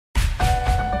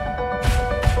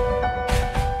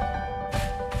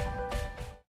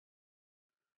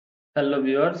Hello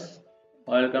viewers,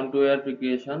 welcome to ARP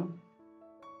Creation.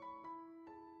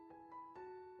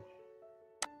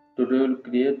 Today we will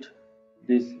create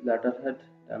this letterhead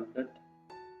template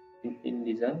in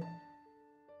InDesign.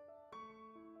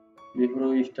 Before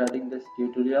we starting this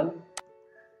tutorial,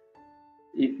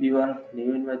 if you are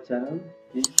new in my channel,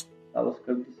 please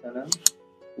subscribe this channel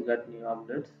to get new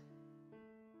updates.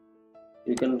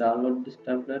 You can download this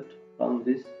template from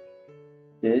this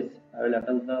page. I will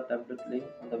attach the template link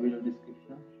on the video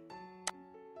description.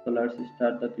 So let's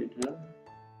start the tutorial.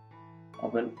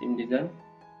 Open InDesign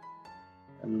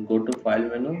and go to File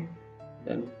menu,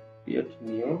 then create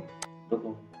new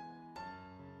document.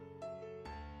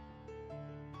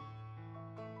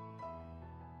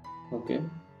 Okay,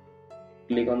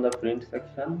 click on the print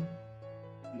section,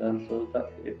 then show the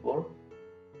A4,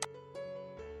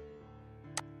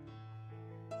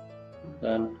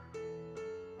 then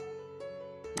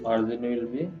margin will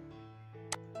be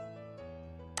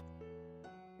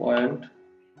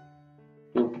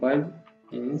 0.25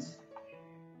 inch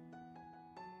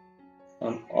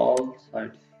on all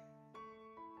sides.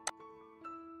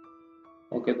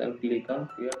 Okay, then click on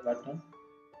create button.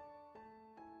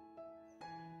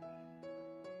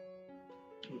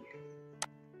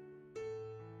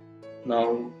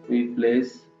 Now we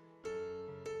place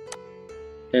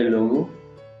a logo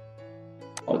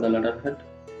for the letterhead.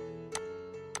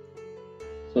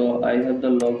 So I have the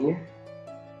logo.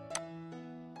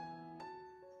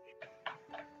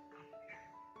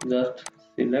 Just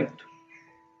select,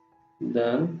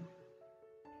 then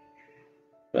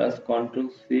press Ctrl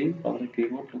C from the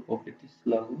keyboard to copy this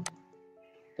logo,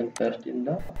 then paste in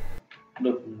the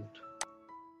document.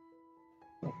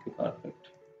 Okay, perfect.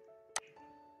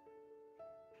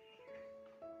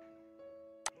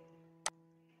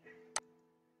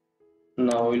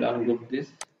 Now we'll ungroup this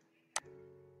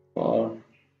for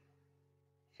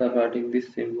separating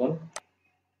this symbol.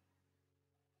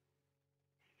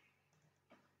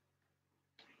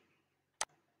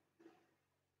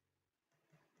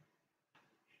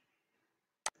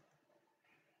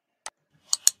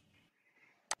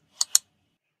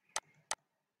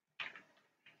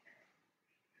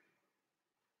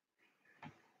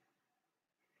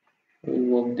 We will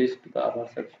move this to the upper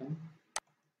section.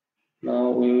 Now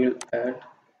we will add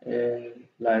a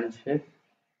line shape.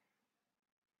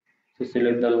 So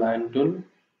select the line tool,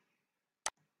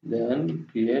 then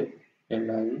create a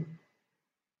line.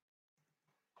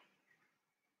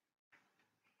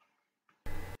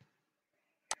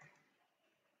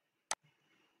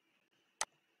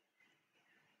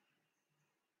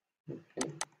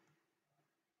 Okay.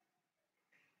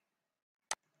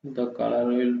 The color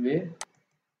will be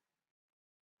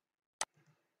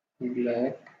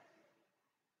black.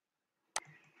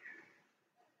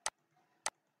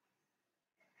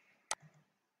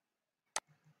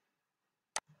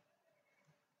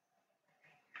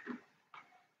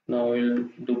 Now we'll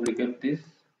duplicate this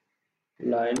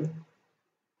line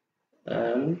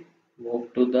and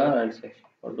move to the right section.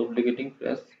 For duplicating,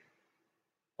 press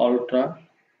Alt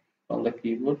from the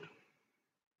keyboard,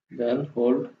 then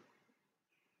hold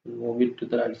and move it to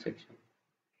the right section.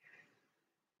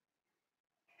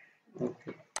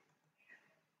 Okay.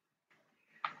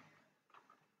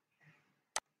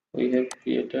 We have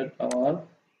created our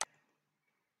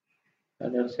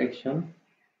header section.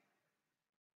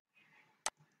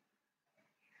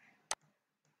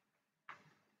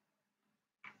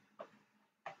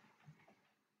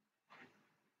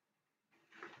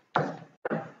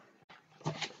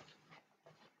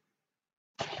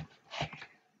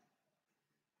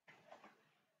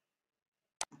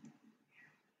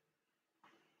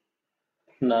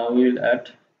 Now we'll add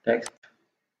text.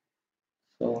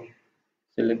 So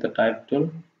select the type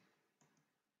tool,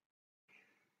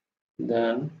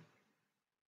 then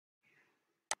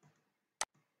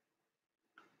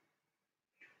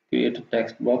create a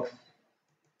text box.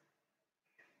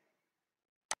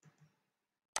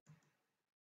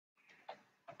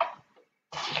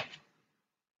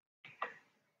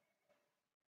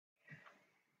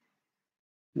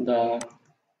 The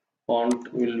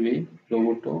font will be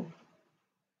Roboto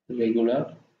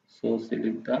regular. So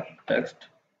select the text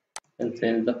and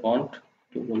change the font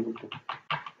to Roboto.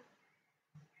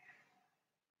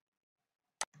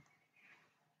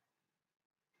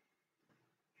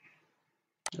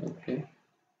 Okay.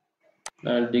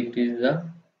 I'll decrease the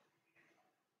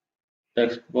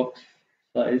text box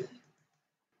size.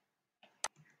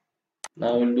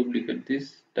 Now we'll duplicate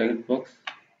this text box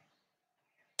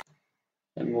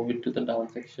and move it to the down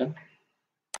section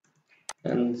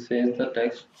and change the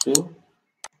text to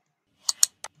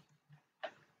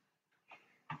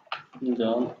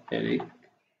John Eric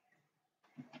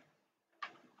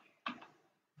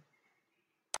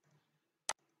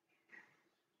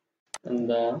and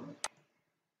the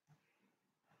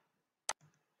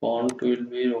font will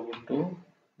be Roboto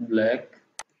black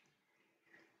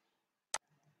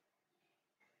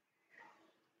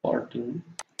 14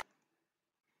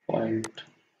 point.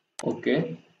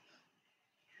 Okay.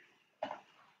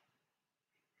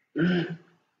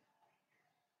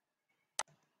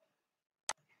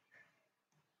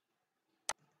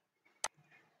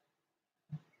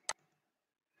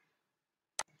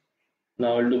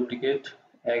 Now I'll duplicate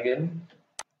again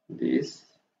this.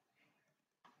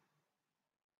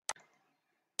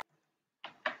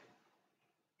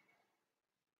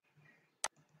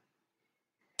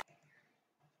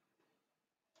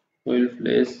 We'll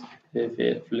place a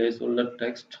placeholder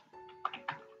text.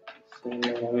 So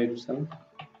now Epson.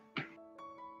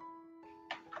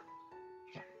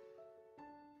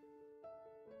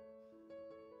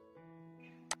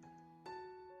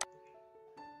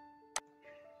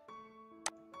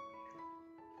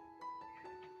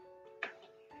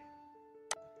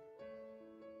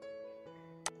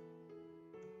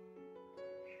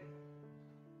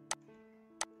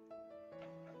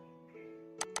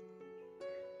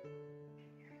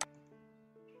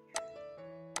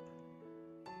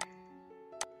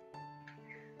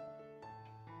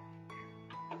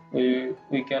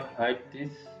 We can hide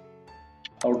this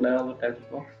outline of the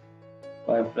text box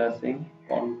by pressing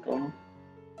Ctrl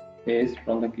S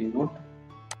from the keyboard.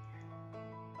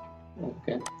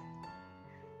 Okay.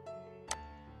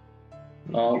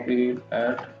 Now we will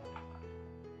add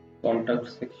contact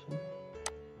section.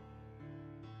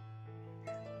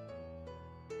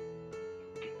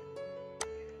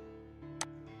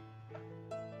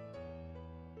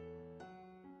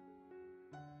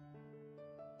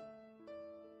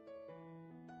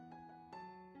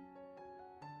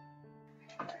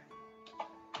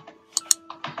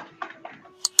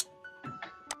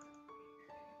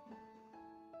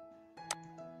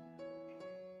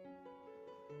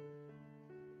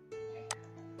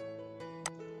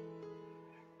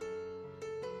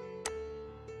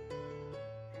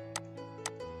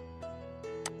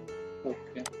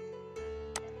 Okay.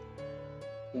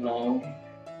 Now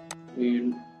we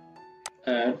will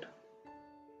add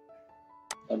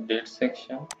a date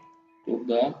section to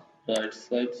the right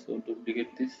side. So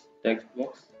duplicate this text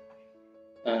box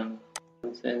and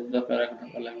change the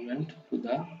paragraph alignment to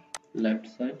the left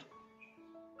side.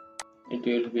 It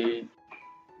will be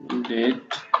date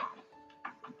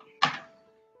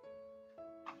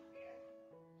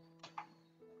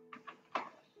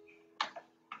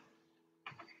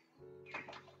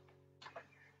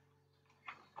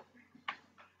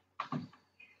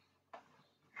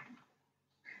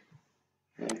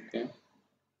okay.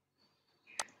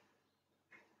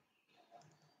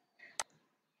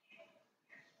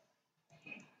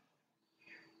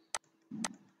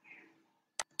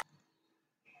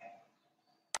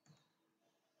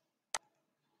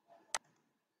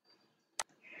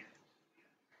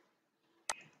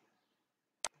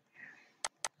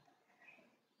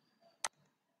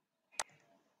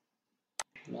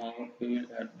 Now we will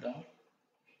add the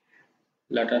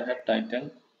letterhead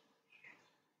title.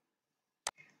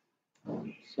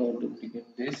 So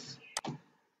duplicate this.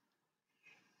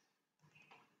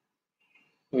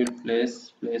 We will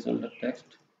place placeholder text.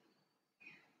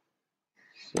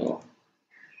 So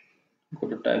go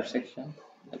to type section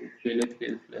and fill it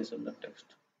with placeholder text.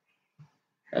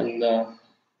 And the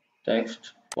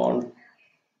text font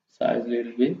size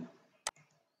will be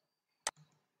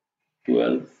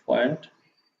 12 point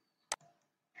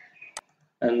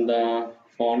and the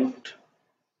font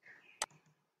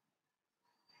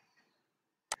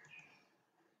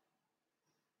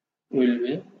will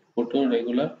be auto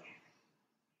regular.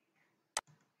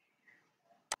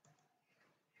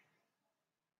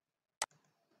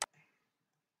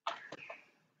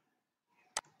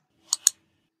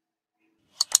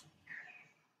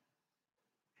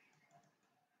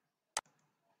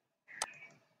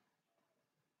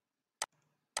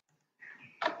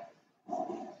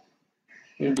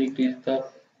 We'll decrease the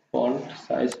font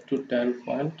size to 10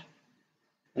 point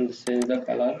and change the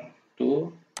color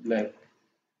to black.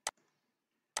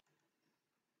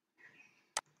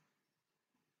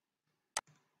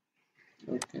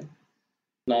 Okay.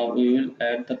 Now we will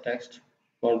add the text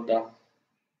for the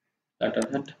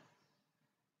letterhead.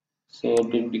 So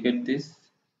duplicate this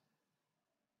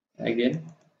again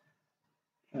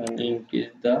and increase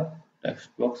the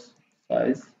text box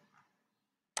size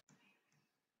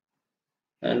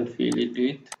and fill it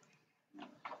with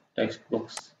text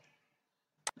box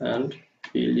and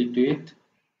fill it with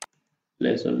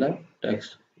placeholder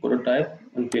text. Go to type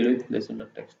and fill with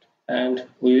placeholder text. And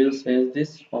we will change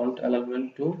this font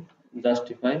alignment to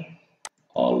justify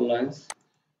all lines.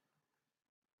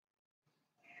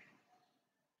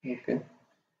 Okay,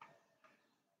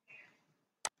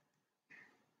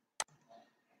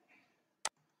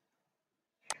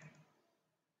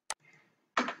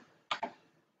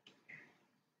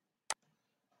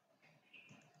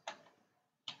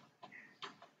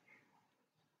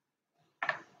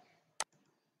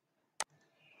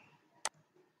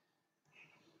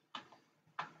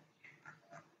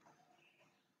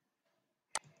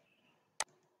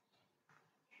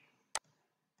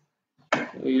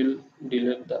 we will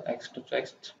delete the extra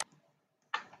text.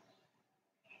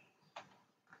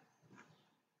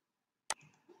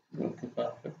 Okay,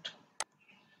 perfect.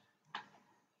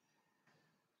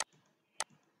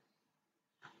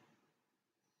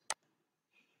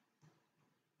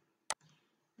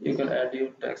 You can add your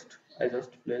text. I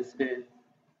just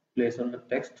place on the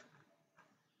text.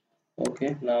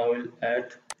 Okay, now we'll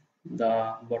add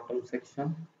the bottom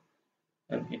section,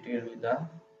 and it will be the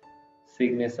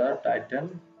signature, title,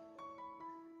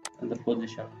 and the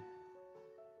position.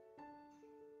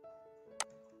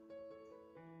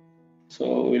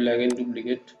 So we'll again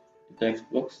duplicate the text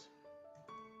box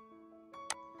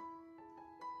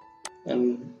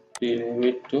and rename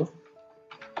it to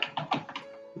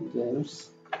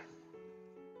James.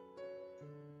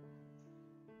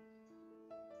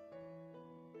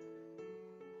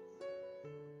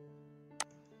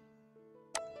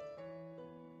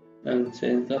 And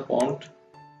change the font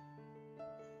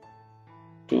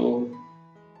to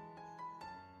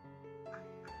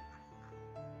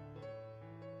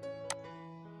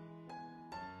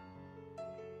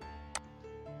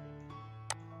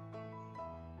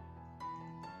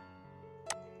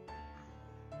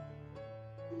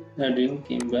Nadine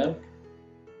Kimberg.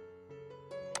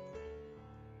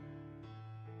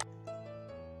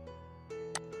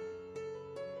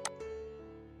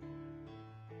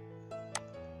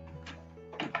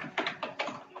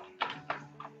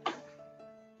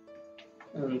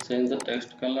 And change the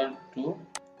text color to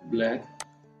black.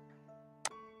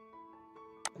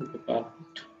 Okay,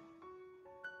 perfect.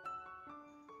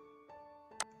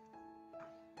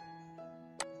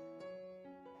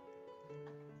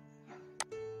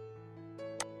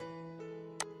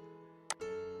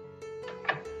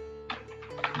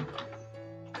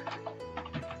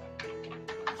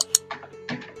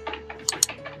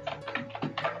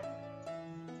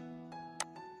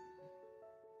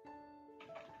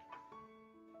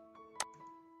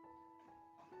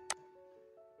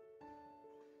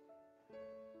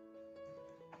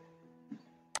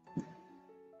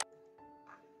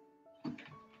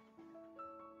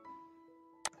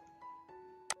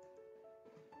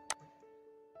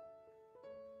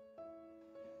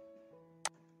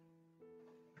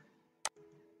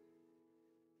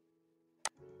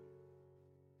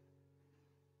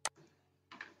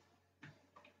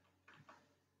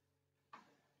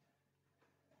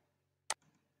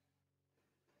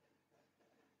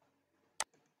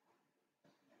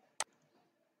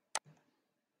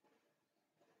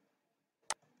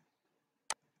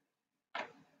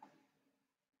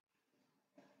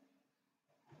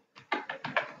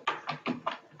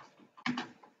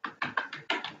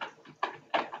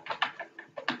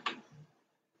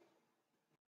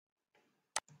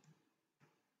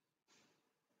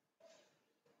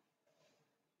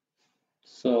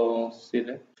 So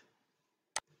select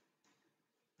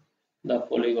the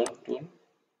polygon tool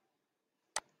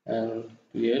and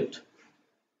create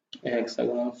a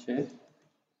hexagonal shape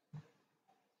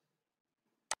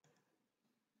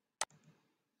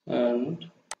and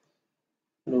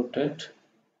rotate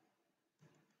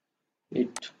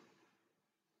it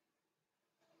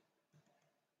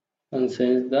and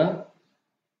change the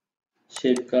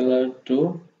shape color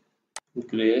to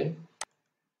gray.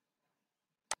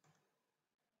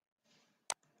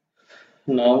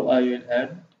 Now I will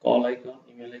add call icon,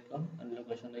 email icon, and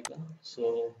location icon.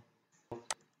 So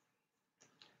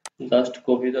just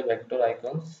copy the vector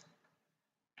icons,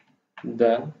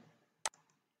 then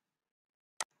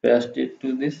paste it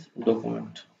to this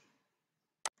document.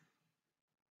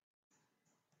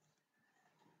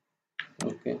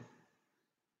 Okay.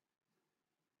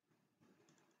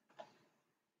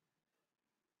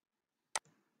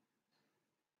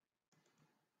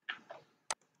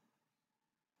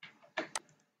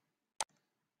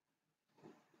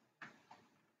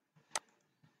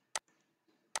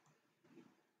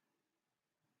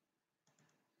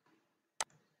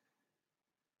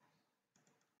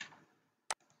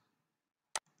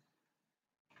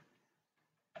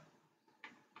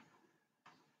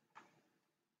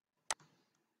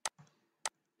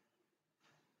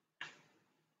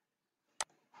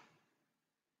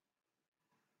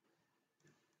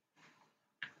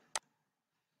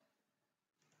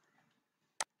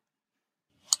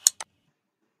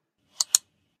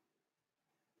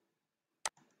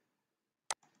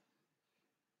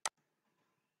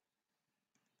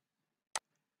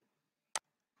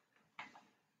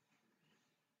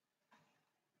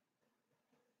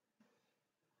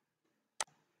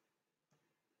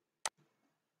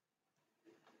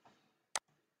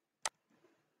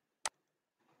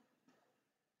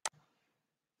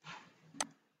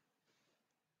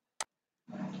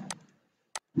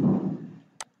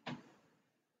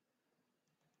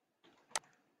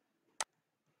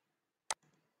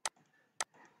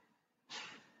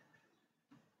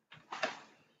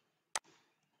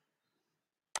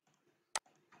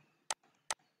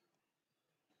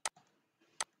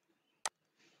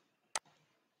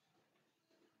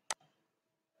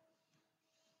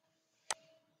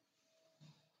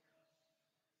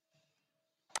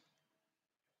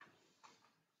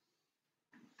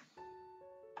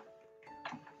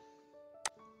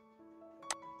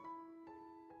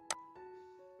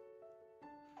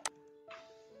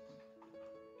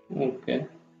 Okay,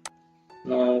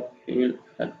 now we will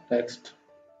add text.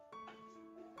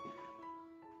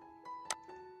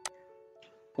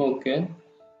 Okay,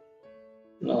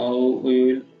 now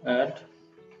we will add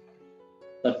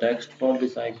the text for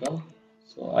this icon.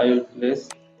 So I will place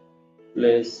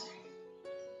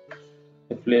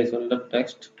a placeholder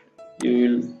text. You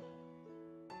will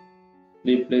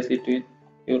replace it with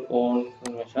your own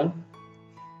information.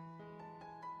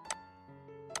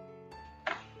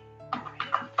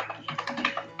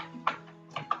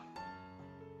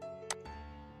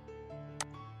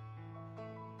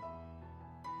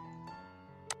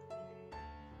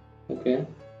 Okay.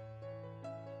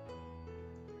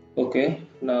 Okay,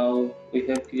 now we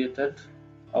have created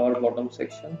our bottom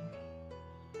section.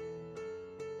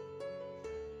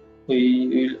 We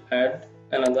will add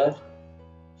another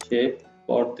shape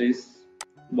for this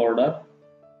border.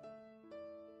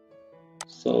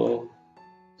 So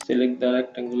select the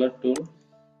rectangular tool,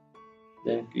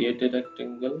 then create a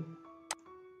rectangle.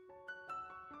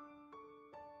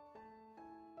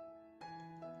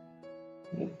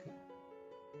 Okay.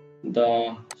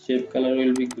 The shape color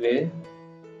will be gray.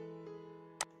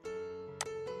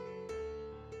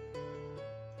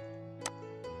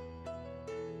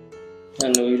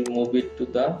 And we will move it to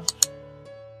the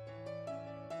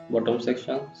bottom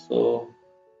section. So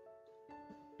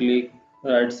click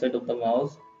right side of the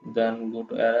mouse, then go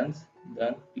to arrange,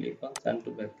 then click on send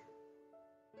to back.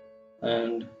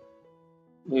 And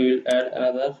we will add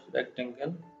another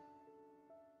rectangle,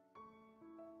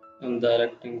 and the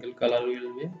rectangle color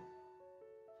will be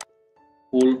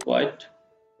full white.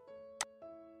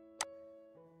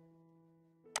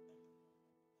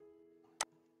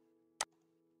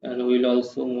 And we will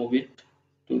also move it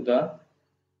to the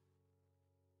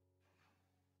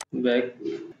back.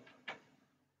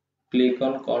 Click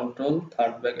on Control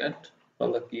third bracket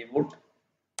from the keyboard.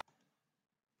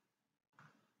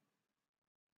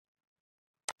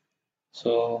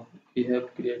 So we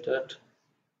have created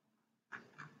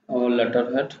our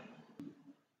letterhead.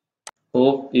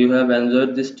 Hope you have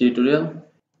enjoyed this tutorial.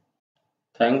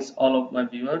 Thanks all of my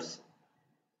viewers.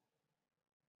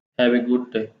 Have a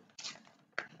good day.